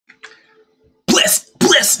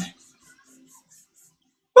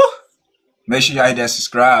Make sure y'all hit that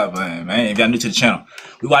subscribe button, man. If y'all new to the channel,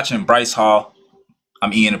 we watching Bryce Hall.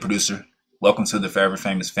 I'm Ian, the producer. Welcome to the Forever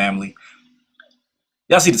Famous family.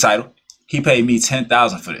 Y'all see the title? He paid me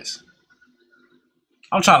 $10,000 for this.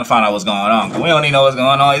 I'm trying to find out what's going on. We don't even know what's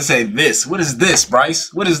going on. It said this. What is this,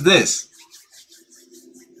 Bryce? What is this?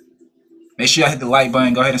 Make sure y'all hit the like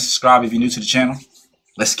button. Go ahead and subscribe if you're new to the channel.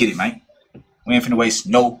 Let's get it, man. We ain't finna waste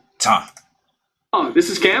no time. Oh, this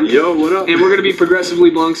is Cam. Yo, what up? And we're gonna be progressively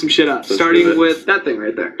blowing some shit up, starting with that thing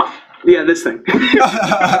right there. Yeah, this thing.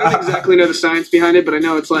 I don't exactly know the science behind it, but I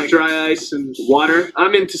know it's like dry ice and water.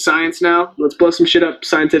 I'm into science now. Let's blow some shit up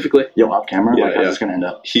scientifically. Yo, off camera? Yeah, like, how's this gonna end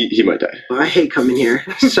up? He might die. I hate coming here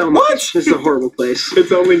so much. What? This is a horrible place.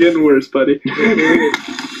 It's only getting worse, buddy.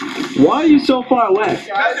 Why are you so far away?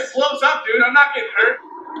 Guys, it blows up, dude. I'm not getting hurt.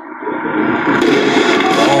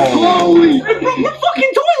 Holy! It broke the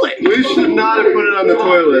fucking toilet! We should not have put it on the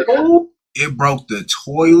toilet. It broke the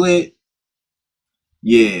toilet.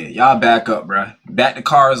 Yeah, y'all back up, bruh. Back the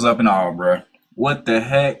cars up and all, bruh. What the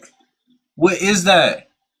heck? What is that?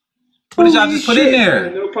 What did y'all just put in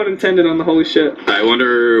there? No pun intended on the holy shit. I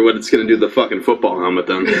wonder what it's gonna do to the fucking football helmet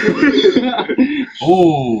then.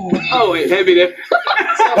 Ooh. Oh, wait, hey, be there.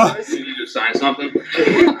 Did you just sign something?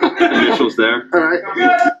 Initials there. Alright.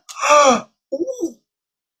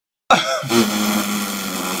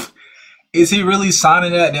 Is he really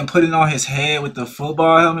signing that and then putting it on his head with the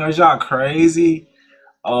football helmet? Are y'all crazy?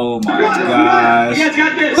 Oh my gosh. You guys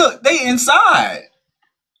got this. Look, they inside.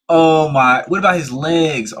 Oh my. What about his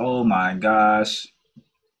legs? Oh my gosh.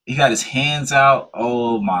 He got his hands out.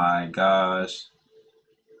 Oh my gosh.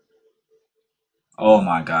 Oh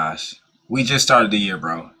my gosh. We just started the year,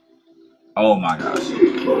 bro. Oh my gosh.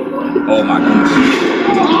 Oh my gosh.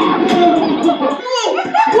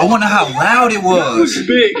 I wonder how loud it was.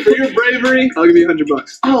 Big. For your bravery, I'll give you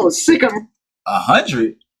 $100. Oh, sick of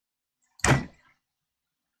 100?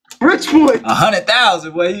 rich boy.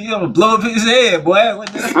 100,000, boy. You gonna blow up his head, boy.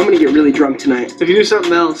 What the? I'm gonna get really drunk tonight. If you do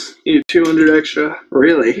something else, you need 200 extra.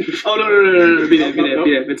 Really? Oh, no. Be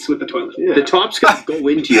there. It's with the toilet. Yeah. The top's gonna go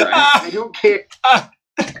into your ass. I don't care.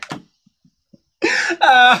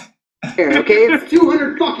 Ah. Okay, it's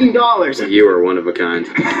 $200 You are one of a kind.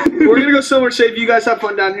 We're gonna go somewhere safe. You guys have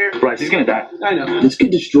fun down here. Bryce, he's gonna die. I know. This could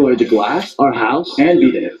destroy the glass, our house, and be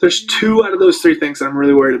there. There's 2 out of those 3 things that I'm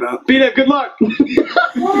really worried about. Be there. Good luck.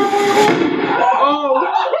 Oh.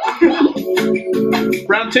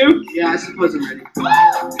 Round 2? Yeah, I suppose I'm ready.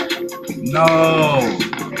 No.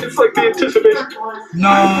 It's like the anticipation. No.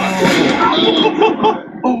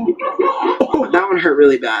 Oh, that one hurt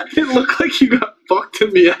really bad. It looked like you got fucked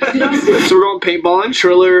in the ass. So we're going paintballing.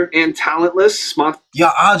 Triller and Talentless. Yo,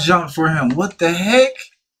 I'll jump for him. What the heck?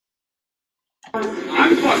 I'm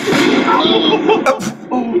fucked.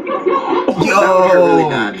 That one hurt really Yo.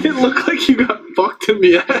 bad. It looked like you got fucked in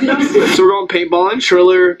the ass. So we're going paintballing.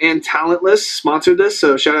 Triller and Talentless sponsored this,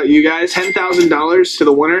 so shout out you guys. $10,000 to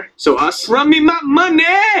the winner. So us. Run me my money.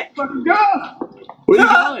 Fucking go. Where are you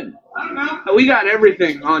going? I don't know. We got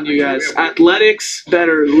everything on you guys. Athletics,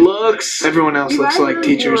 better looks. Everyone else looks like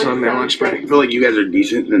teachers on their lunch break. I feel like you guys are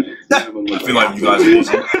decent. And I feel like you guys are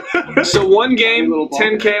decent. So one game,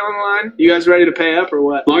 10K on the line. You guys ready to pay up or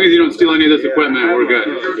what? As long as you don't steal any of this equipment, we're good.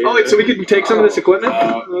 Oh wait, so we can take some of this equipment?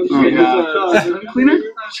 Cleaner?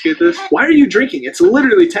 Let's get this. Why are you drinking? It's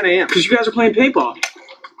literally 10 a.m. Because you guys are playing paintball.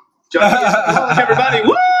 Everybody,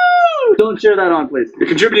 woo! Don't share that on, please. You're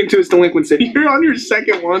contributing to his delinquency. You're on your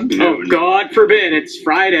second one. Oh, God forbid. It's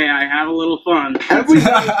Friday. I have a little fun. I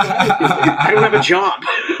don't have a job.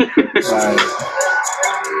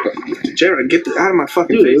 Jared, get out of my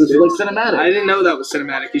fucking Dude, face. it was Dude. like cinematic. I didn't know that was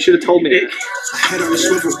cinematic. You should have told me that. Head on the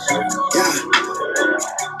swivel, yeah.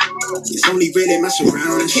 It's only really my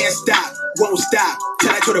surroundings. Can't stop, won't stop.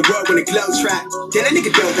 Till I told the world when the glow trap. Then a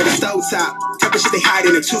nigga dope at the stove top. Type of shit they hide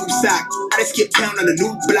in a tube sock. I done skip town on a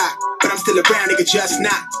new block. But I'm still around, nigga, just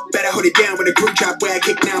not. Better hold it down with a group drop where I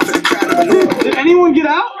kick down for the crowd of a loop. Did anyone get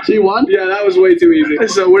out? So you won? Yeah, that was way too easy.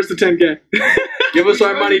 So where's the 10K? Give us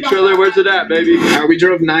our money, Triller. Where's it at, baby? We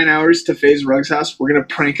drove 9 hours to Faze Rug's house. We're gonna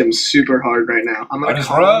prank him super hard right now. I'm gonna On his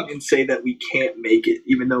call rug? him and say that we can't make it,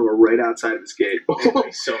 even though we're right outside of his gate.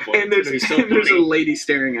 So funny. And there's a lady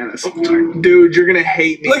staring at us. Dude, you're gonna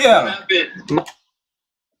hate me. Look at him.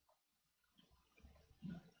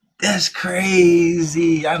 That's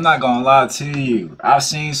crazy. I'm not gonna lie to you. I've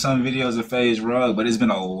seen some videos of Faze Rug, but it's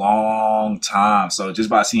been a long time. So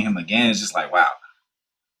just by seeing him again, it's just like, wow.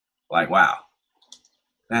 Like, wow.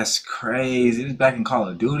 That's crazy. It's back in Call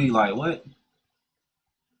of Duty. Like, what?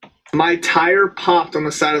 My tire popped on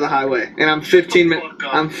the side of the highway, and I'm 15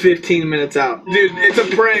 minutes out. Dude, it's a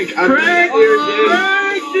prank. I'm Prank!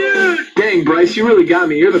 dude! Dang, Bryce, you really got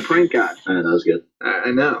me. You're the prank god. That was good.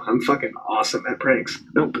 I know. I'm fucking awesome at pranks.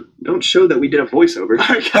 Don't show that we did a voiceover.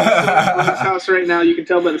 Alright, guys, we're in this house right now. You can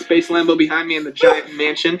tell by the space Lambo behind me and the giant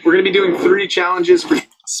mansion. We're gonna be doing 3 challenges for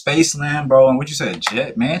Space Lambo and what you said?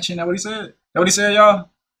 Jet mansion? That what he said? That what he said, y'all?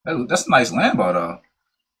 That's a nice Lambo though.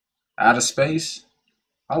 Out of space.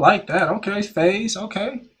 I like that. Okay, Faze.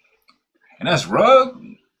 Okay. And that's Rug.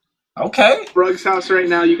 Okay. Rug's house right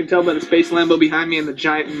now. You can tell by the space Lambo behind me and the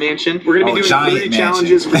giant mansion. We're gonna be doing 3 mansion.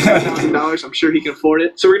 challenges for $10,000. I'm sure he can afford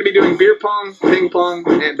it. So we're gonna be doing beer pong, ping pong,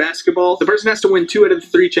 and basketball. The person has to win 2 out of the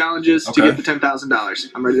 3 challenges to get the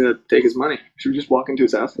 $10,000. I'm ready to take his money. Should we just walk into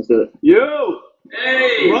his house? Let's do it. Yo!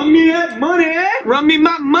 Hey! Run me that money! Run me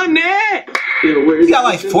my money! Yo, where is He got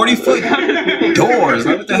like 40-foot doors.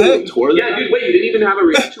 Like, what the heck? Yeah, dude, wait, you didn't even have a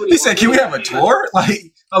reaction when He said, "Can we have a tour?"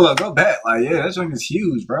 Like, oh look, go back. Like, yeah, that joint is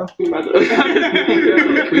huge, bro. Can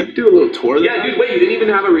we do a little tour? Yeah, dude, wait, you didn't even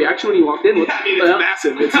have a reaction when you walked in. What the It's hell?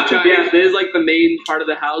 massive. It's giant. Yeah, there's like the main part of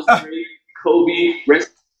the house. Kobe, rest.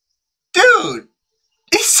 Dude,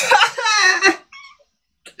 he's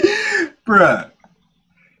bruh.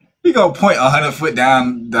 He gonna point 100 foot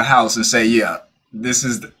down the house and say, "Yeah, this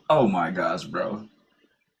is." Oh my gosh, bro,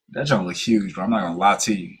 that joint look huge, bro. I'm not gonna lie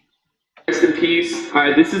to you. Rest in peace. All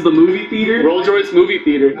right, this is the movie theater. Rolls Royce movie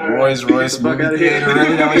theater. Rolls Royce Get the fuck movie outta here. theater.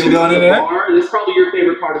 Really? That what you doing in there? Bar. This is probably your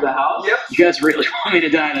favorite part of the house. Yep. You guys really want me to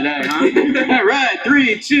die today, huh? All right,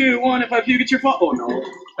 3, 2, 1. If I puke, it's your fault. Oh no.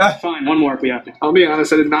 Fine, one more if we have to. I'll be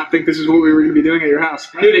honest, I did not think this is what we were going to be doing at your house.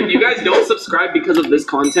 Dude, if you guys don't subscribe because of this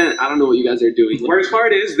content, I don't know what you guys are doing. The worst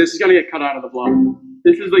part is, this is gonna get cut out of the vlog.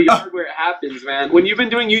 This is the yard where it happens, man. When you've been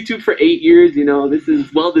doing YouTube for 8 years, you know, this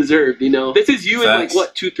is well deserved, you know. This is you in like,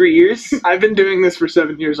 what, 2-3 years? I've been doing this for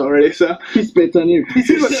 7 years already, so. He spits on you.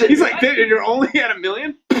 He's like, dude, you're only at 1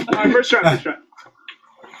 million? Alright, first try.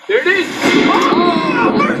 There it is!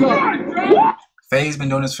 Oh my god! Faye's been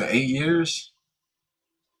doing this for 8 years.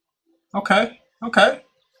 Okay.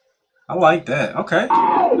 I like that. Okay.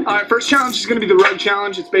 Alright, first challenge is going to be the rug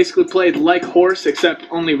challenge. It's basically played like horse, except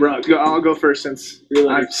only rug. I'll go first since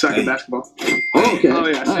I suck at basketball. Oh, okay. Oh,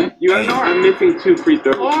 yeah. Right. You guys know I'm missing 2 free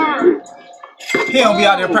throws. He don't be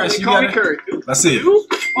out there pressing. Call me Curry. Let's see.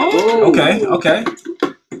 Oh! Okay.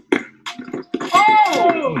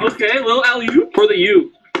 Oh! Okay, little alley-oop for the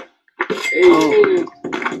U. Oh.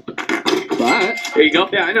 But There you go.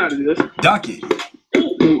 Yeah, I know how to do this. Dunk it.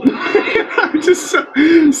 I'm just so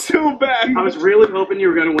bad. I was really hoping you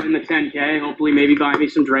were going to win the 10K. Hopefully, maybe buy me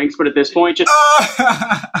some drinks. But at this point, just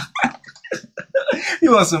He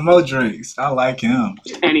wants some more drinks. I like him.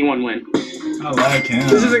 anyone win. I like him.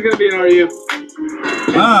 This isn't going to be an RU.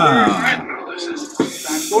 Ah.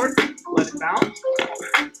 Backboard. Let it bounce.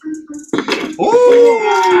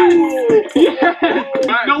 Ooh. Yes!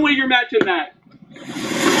 No way you're matching that.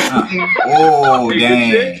 Oh,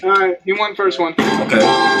 dang. Alright, he won first one. Okay.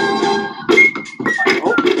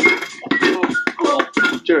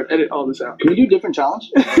 Sure, edit all this out. can we do a different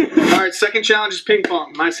challenge? Alright, second challenge is ping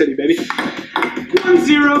pong. My city, baby.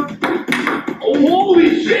 1-0. Oh,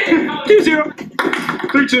 holy shit! 2-0.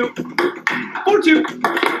 3-2. 4-2.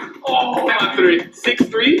 Oh, 5-3.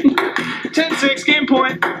 6-3. 10-6, game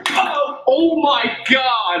point. Oh my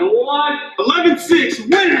god, what? 11-6,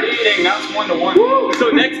 winner! Dang, that's 1-1. So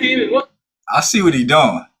next game is what? I see what he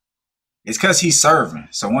doing. It's because he's serving.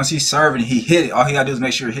 So once he's serving, he hit it. All he got to do is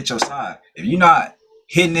make sure it hit your side. If you're not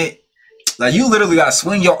hitting it, like you literally got to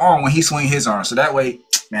swing your arm when he swing his arm. So that way,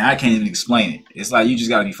 man, I can't even explain it. It's like you just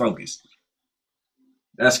got to be focused.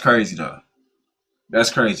 That's crazy, though.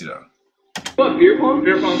 What, beer pong?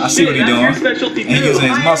 Beer pong. I see what he's That's doing. your specialty And he's too. using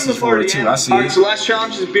his I am muscles the for it, party too. animal. I see Alright, it. so last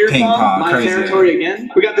challenge is beer Ping pong. pong, My crazy. territory again.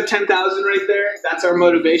 We got the 10,000 right there. That's our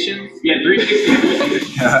motivation. Yeah,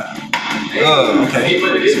 360. Oh, okay.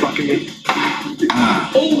 He's fucking me.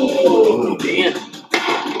 Oh, damn.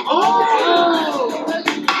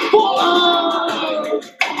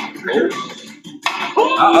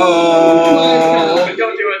 Uh-oh.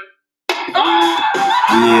 Don't do it.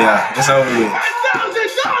 Yeah, it's over with.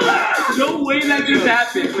 No way that just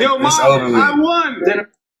happened. Yo, It's Mom, over with. I won!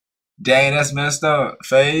 Dang, that's messed up.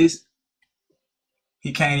 Faze.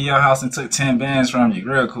 He came to your house and took 10 bands from you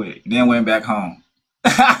real quick. Then went back home.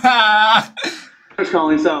 Who's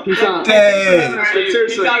calling so? Peace out. Dang.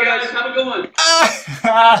 Seriously. Peace out, guys. Have a good one.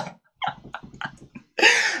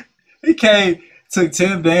 He came, took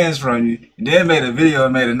 10 bands from you, and then made a video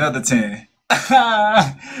and made another 10.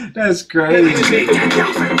 That's crazy. Alright,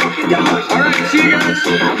 see you guys.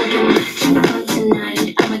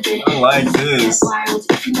 I like this.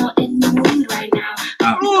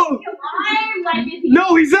 alive, is he?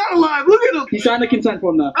 No, he's not alive. Look at him. He signed the consent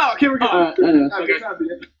form though. Oh, okay, we're good. Anyways. Okay.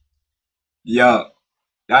 Yo,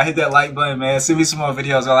 y'all hit that like button, man. Send me some more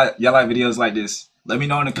videos. Y'all like videos like this. Let me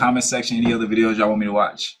know in the comment section any other videos y'all want me to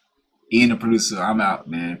watch. Ian the Producer, I'm out,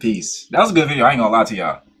 man. Peace. That was a good video. I ain't gonna lie to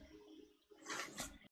y'all.